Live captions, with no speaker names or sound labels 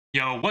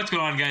Yo, what's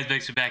going on, guys?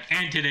 Bexio back,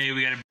 and today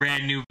we got a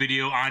brand new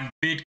video on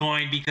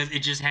Bitcoin because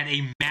it just had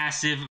a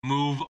massive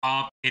move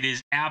up. It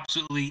is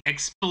absolutely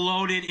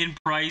exploded in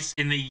price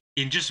in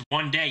just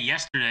one day.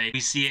 Yesterday, we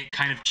see it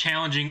kind of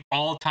challenging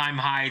all-time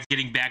highs,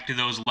 getting back to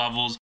those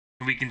levels,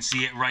 and we can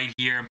see it right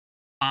here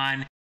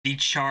on the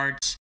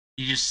charts.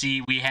 You just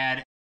see we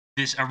had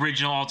this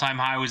original all-time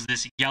high was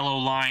this yellow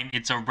line.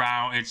 It's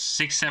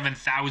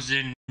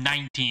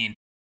 67,019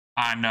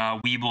 on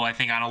Weeble. I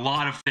think on a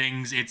lot of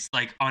things it's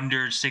like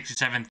under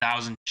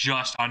 67,000,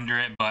 just under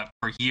it, but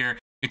for here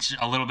it's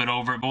a little bit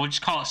over it, but we'll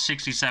just call it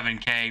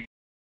 67k.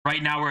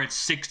 Right now we're at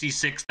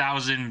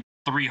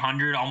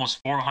 66,300, almost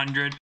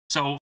 400,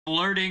 so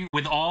flirting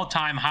with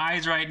all-time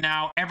highs right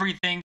now.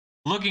 Everything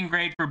looking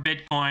great for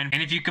Bitcoin.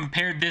 And if you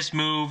compared this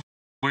move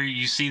where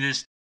you see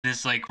this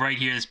like right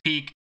here, this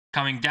peak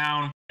coming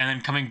down and then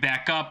coming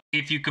back up,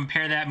 if you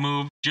compare that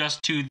move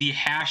just to the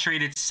hash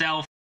rate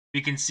itself,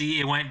 we can see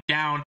it went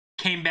down,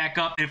 came back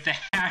up. If the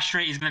hash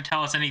rate is going to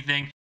tell us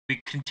anything, we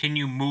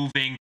continue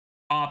moving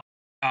up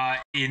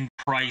in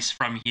price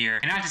from here.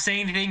 And not to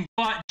say anything,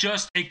 but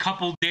just a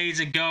couple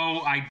days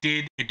ago, I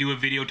did do a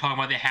video talking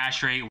about the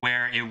hash rate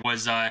where it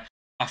was a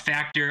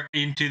factor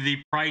into the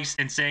price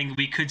and saying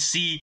we could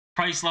see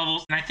price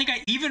levels. And I think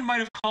I even might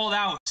have called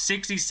out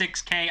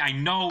 66k. I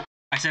know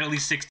I said at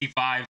least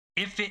 65.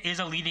 If it is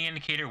a leading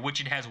indicator,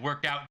 which it has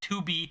worked out to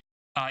be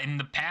in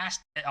the past,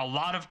 a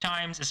lot of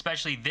times,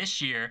 especially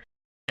this year,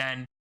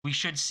 then we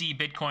should see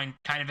Bitcoin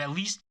kind of at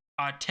least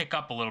tick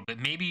up a little bit,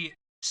 maybe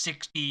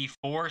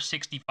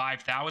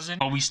 65,000.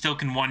 But we still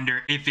can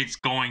wonder if it's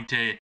going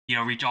to,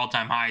 reach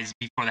all-time highs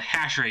before the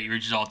hash rate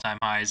reaches all-time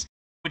highs,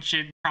 which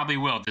it probably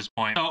will at this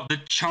point. So the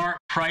chart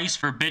price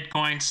for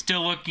Bitcoin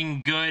still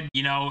looking good.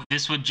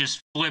 This would just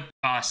flip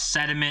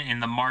sentiment in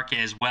the market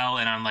as well,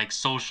 and on like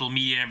social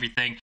media and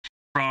everything,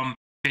 from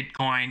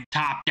Bitcoin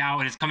topped out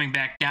and it's coming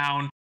back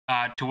down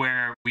to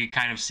where we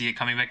kind of see it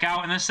coming back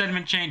out, and the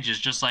sentiment changes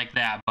just like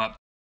that. But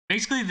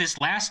basically this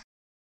last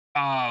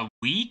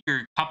week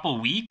or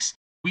couple weeks,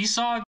 we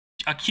saw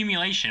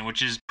accumulation,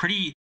 which is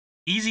pretty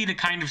easy to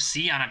kind of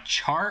see on a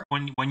chart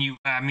when you,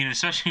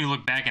 especially when you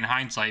look back in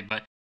hindsight.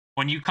 But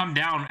when you come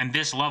down and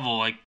this level,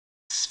 like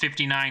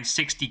 59,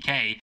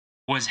 60k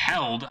was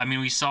held,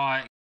 we saw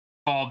it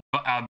fall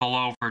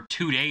below for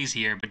 2 days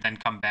here, but then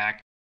come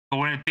back. But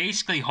when it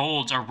basically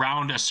holds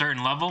around a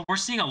certain level, we're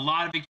seeing a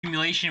lot of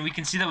accumulation. We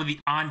can see that with the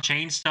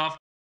on-chain stuff,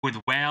 with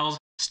whales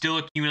still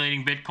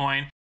accumulating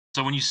Bitcoin.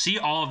 So when you see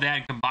all of that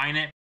and combine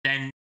it,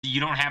 then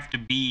you don't have to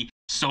be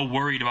so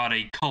worried about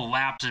a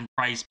collapse in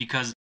price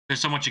because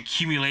there's so much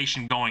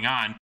accumulation going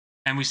on.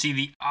 And we see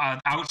the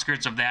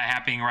outskirts of that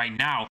happening right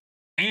now.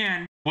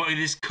 And what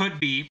this could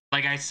be,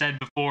 like I said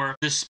before,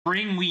 the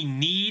spring we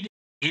need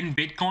in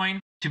Bitcoin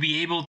to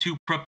be able to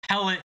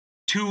propel it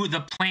to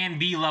the plan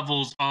B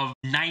levels of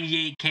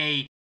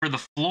 98k for the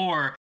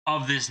floor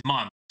of this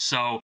month.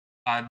 So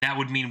that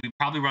would mean we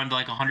probably run to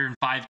like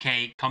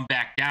 105k, come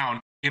back down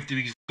if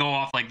we go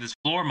off like this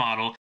floor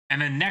model,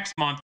 and then next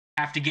month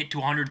have to get to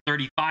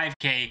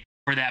 135k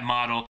for that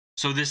model.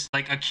 So this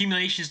like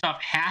accumulation stuff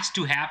has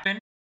to happen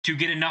to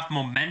get enough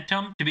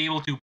momentum to be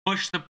able to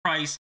push the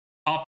price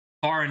up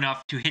far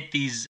enough to hit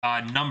these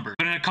numbers.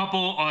 But in a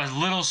couple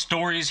little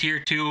stories here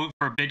too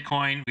for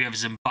Bitcoin, we have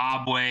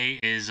Zimbabwe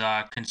is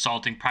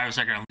consulting private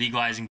sector on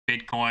legalizing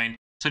Bitcoin.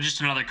 So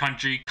just another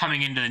country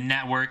coming into the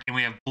network. And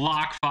we have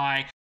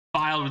Blockfi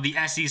filed with the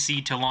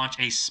SEC to launch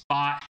a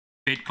spot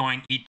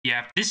Bitcoin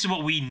ETF. This is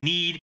what we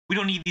need. We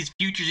don't need these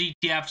futures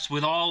ETFs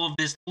with all of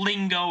this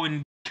lingo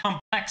and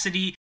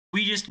complexity.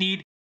 We just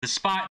need the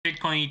spot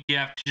Bitcoin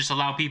ETF to just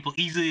allow people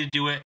easily to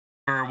do it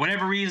for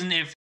whatever reason.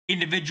 If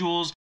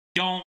individuals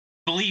don't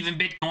believe in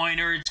Bitcoin,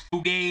 or it's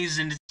fugazi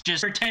and it's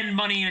just pretend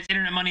money and it's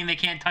internet money and they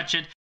can't touch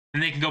it,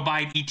 and they can go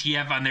buy an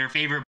ETF on their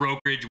favorite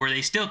brokerage where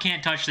they still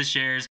can't touch the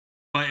shares,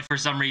 but for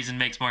some reason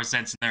makes more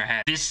sense in their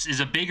head. This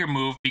is a bigger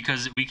move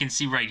because we can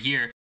see right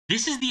here,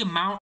 this is the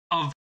amount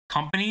of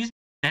companies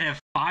that have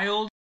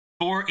filed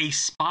for a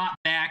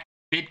spot-backed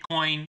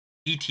Bitcoin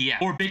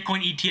ETF or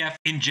Bitcoin ETF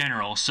in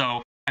general.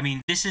 So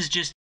this is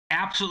just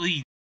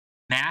absolutely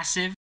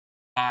massive.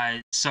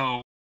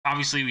 So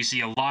obviously, we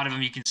see a lot of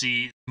them. You can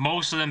see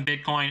most of them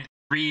Bitcoin,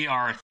 3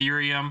 are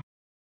Ethereum.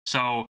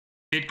 So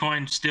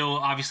Bitcoin still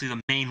obviously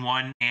the main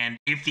one. And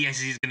if the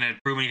SEC is going to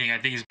approve anything, I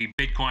think it's going to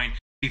be Bitcoin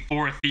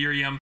before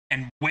Ethereum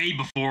and way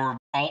before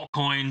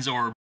altcoins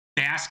or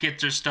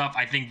baskets or stuff.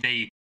 I think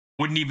they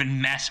wouldn't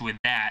even mess with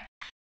that.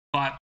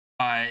 But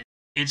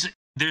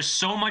there's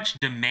so much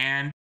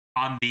demand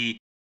on the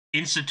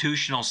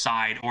institutional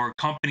side or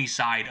company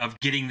side of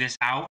getting this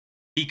out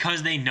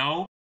because they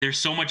know there's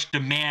so much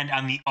demand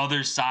on the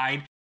other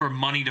side for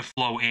money to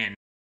flow in.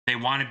 They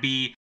want to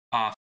be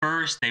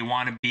first. They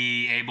want to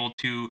be able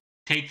to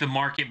take the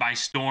market by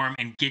storm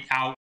and get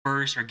out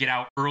first or get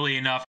out early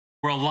enough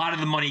where a lot of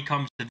the money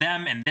comes to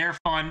them and their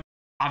fund.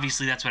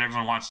 Obviously, that's what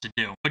everyone wants to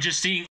do. But just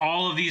seeing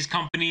all of these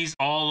companies,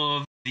 all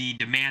of the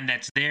demand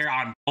that's there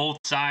on both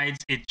sides,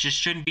 it just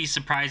shouldn't be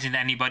surprising to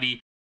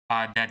anybody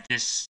that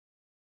this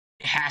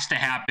has to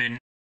happen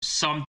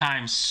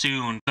sometime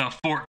soon, the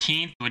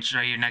 14th, which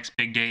right here, next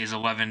big day is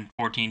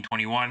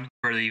 11/14/21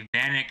 for the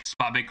VanEck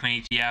spot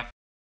Bitcoin ETF.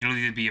 It'll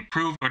either be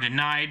approved or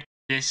denied.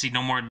 They see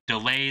no more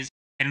delays,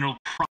 and it'll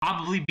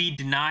probably be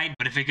denied.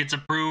 But if it gets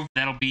approved,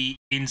 that'll be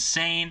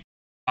insane.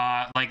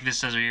 Like this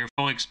says right here,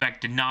 fully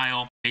expect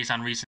denial based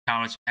on recent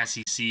comments from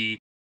SEC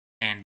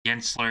and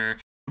Gensler.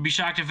 Would be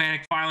shocked if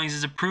VanEck filings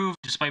is approved,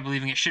 despite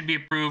believing it should be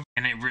approved,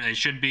 and it really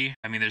should be.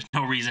 I mean, there's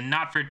no reason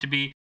not for it to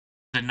be.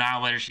 The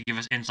denial letter should give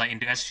us insight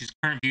into SEC's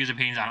current views and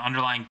opinions on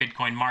underlying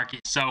Bitcoin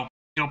market. So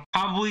it'll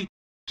probably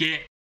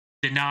get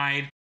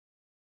denied.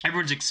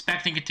 Everyone's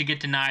expecting it to get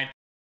denied.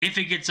 If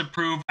it gets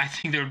approved, I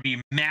think there would be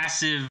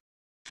massive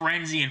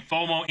frenzy and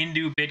FOMO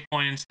into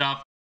Bitcoin and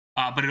stuff,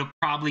 but it'll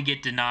probably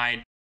get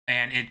denied,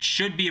 and it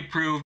should be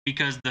approved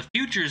because the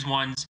futures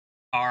ones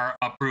are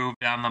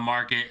approved on the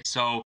market.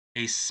 So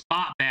a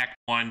spot-backed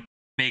one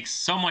makes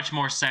so much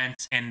more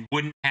sense and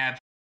wouldn't have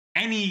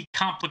any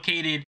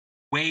complicated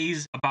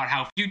ways about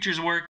how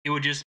futures work. It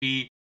would just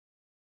be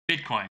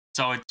Bitcoin.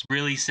 So it's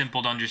really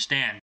simple to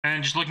understand.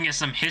 And just looking at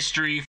some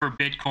history for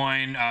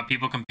Bitcoin,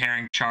 people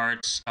comparing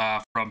charts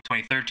from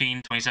 2013,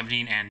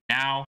 2017, and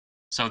now.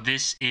 So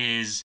this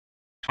is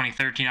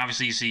 2013.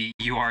 Obviously, you see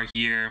UR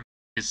here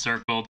is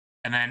circled.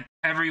 And then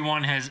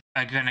everyone has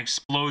an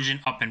explosion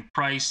up in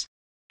price.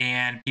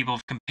 And people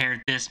have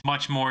compared this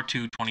much more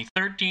to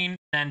 2013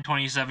 than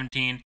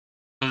 2017.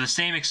 So the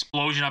same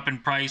explosion up in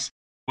price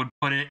would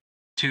put it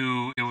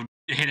to, it would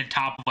hit a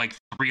top of like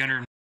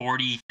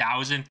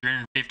 $340,000,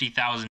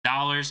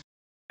 $350,000,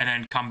 and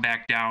then come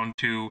back down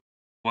to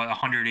what,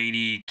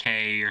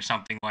 180K or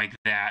something like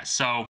that.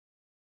 So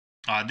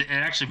it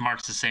actually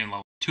marks the same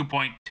level,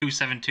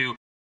 2.272.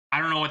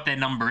 I don't know what that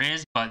number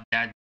is, but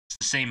that's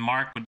the same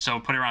mark. So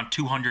put it around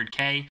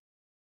 200K.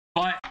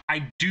 But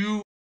I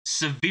do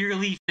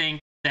severely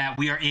think that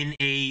we are in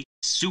a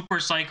super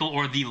cycle,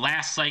 or the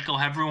last cycle,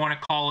 however you want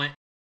to call it.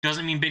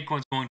 Doesn't mean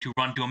Bitcoin's going to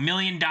run to $1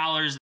 million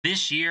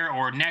this year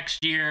or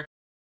next year,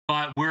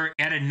 but we're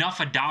at enough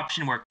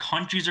adoption where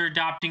countries are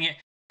adopting it,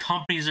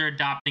 companies are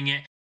adopting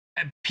it,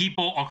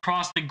 people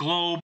across the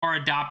globe are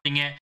adopting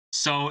it.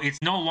 So it's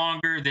no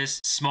longer this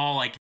small,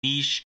 like,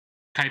 niche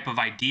type of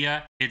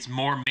idea. It's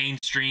more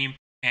mainstream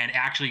and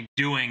actually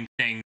doing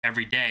things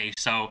every day.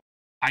 So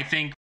I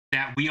think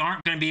that we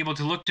aren't going to be able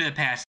to look to the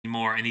past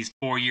anymore in these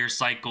 4-year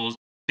cycles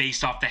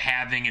based off the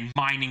halving and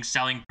mining,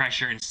 selling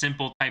pressure, and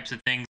simple types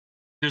of things.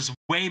 There's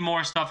way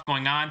more stuff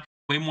going on,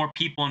 way more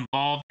people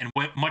involved, and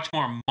much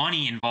more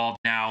money involved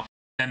now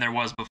than there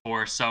was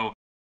before. So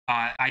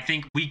I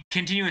think we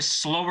continue a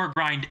slower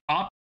grind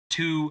up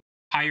to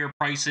higher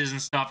prices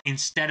and stuff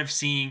instead of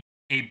seeing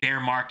a bear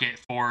market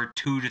for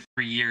 2 to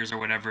 3 years or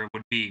whatever it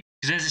would be.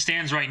 Because as it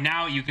stands right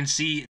now, you can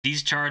see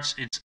these charts,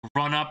 it's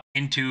run up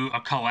into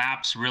a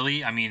collapse,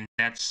 really. I mean,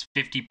 that's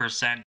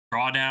 50%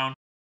 drawdown,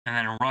 and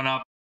then a run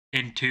up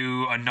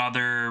into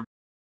another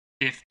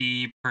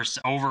 50%,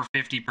 over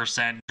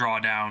 50%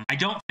 drawdown. I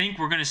don't think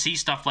we're going to see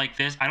stuff like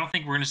this. I don't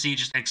think we're going to see it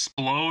just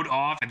explode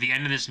off at the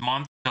end of this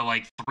month to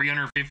like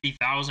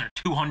 350,000 or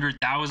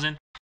 200,000.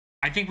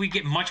 I think we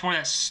get much more of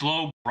that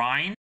slow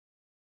grind.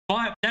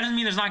 But that doesn't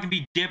mean there's not going to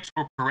be dips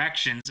or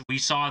corrections. We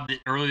saw that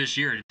earlier this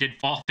year, it did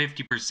fall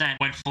 50%,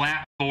 went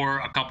flat for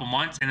a couple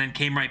months, and then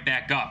came right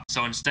back up.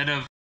 So instead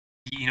of,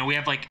 we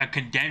have like a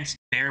condensed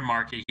bear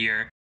market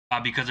here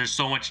because there's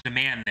so much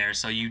demand there.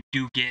 So you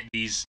do get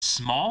these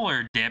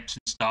smaller dips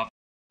and stuff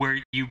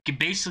where you can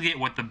basically get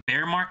what the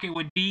bear market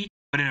would be,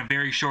 but in a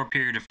very short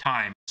period of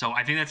time. So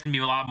I think that's going to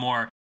be a lot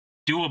more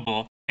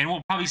doable. And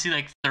we'll probably see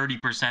like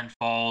 30%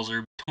 falls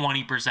or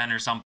 20% or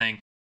something.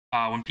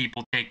 When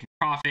people take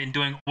profit and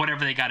doing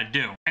whatever they got to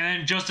do. And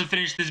then just to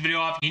finish this video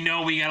off, we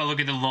got to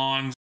look at the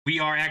longs. We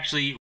are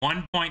actually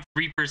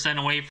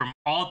 1.3% away from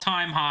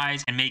all-time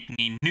highs and making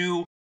a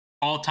new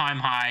all-time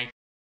high.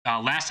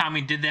 Last time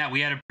we did that,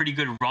 we had a pretty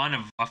good run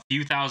of a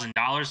few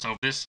 $1,000s. So if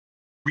this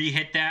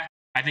re-hit that,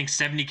 I think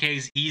 70K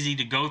is easy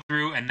to go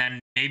through. And then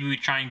maybe we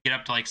try and get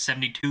up to like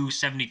 72,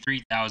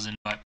 73,000.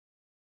 But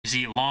you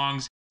see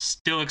longs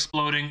still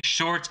exploding.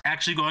 Shorts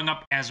actually going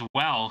up as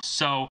well.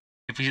 So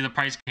if we see the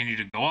price continue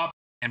to go up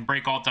and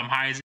break all-time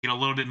highs, get a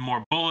little bit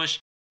more bullish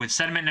with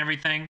sentiment and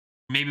everything,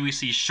 maybe we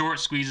see short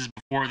squeezes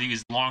before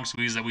these long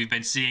squeezes that we've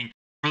been seeing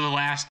for the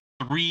last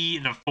 3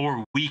 to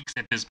 4 weeks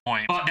at this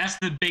point. But that's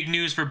the big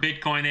news for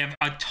Bitcoin. They have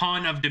a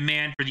ton of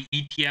demand for the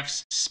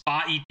ETFs,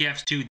 spot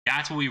ETFs too.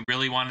 That's what we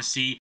really want to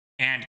see.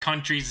 And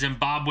countries,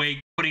 Zimbabwe,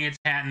 putting its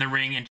hat in the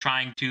ring and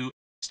trying to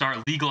start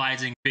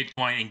legalizing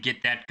Bitcoin and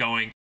get that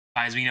going.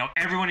 As we know,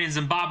 everyone in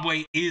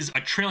Zimbabwe is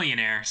a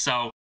trillionaire,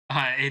 so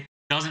it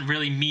doesn't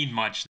really mean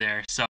much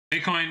there. So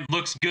Bitcoin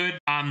looks good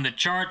on the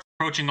charts,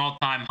 approaching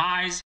all-time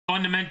highs,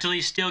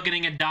 fundamentally still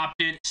getting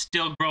adopted,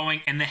 still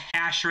growing, and the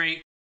hash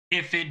rate,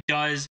 if it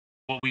does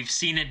what we've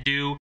seen it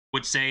do,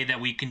 would say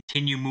that we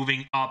continue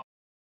moving up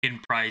in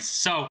price.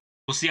 So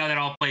we'll see how that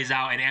all plays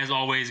out. And as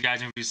always,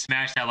 guys, if you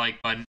smash that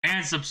like button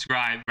and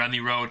subscribe, we're on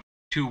the road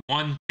to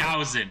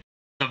 1,000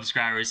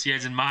 subscribers. See you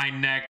guys in my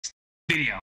next video.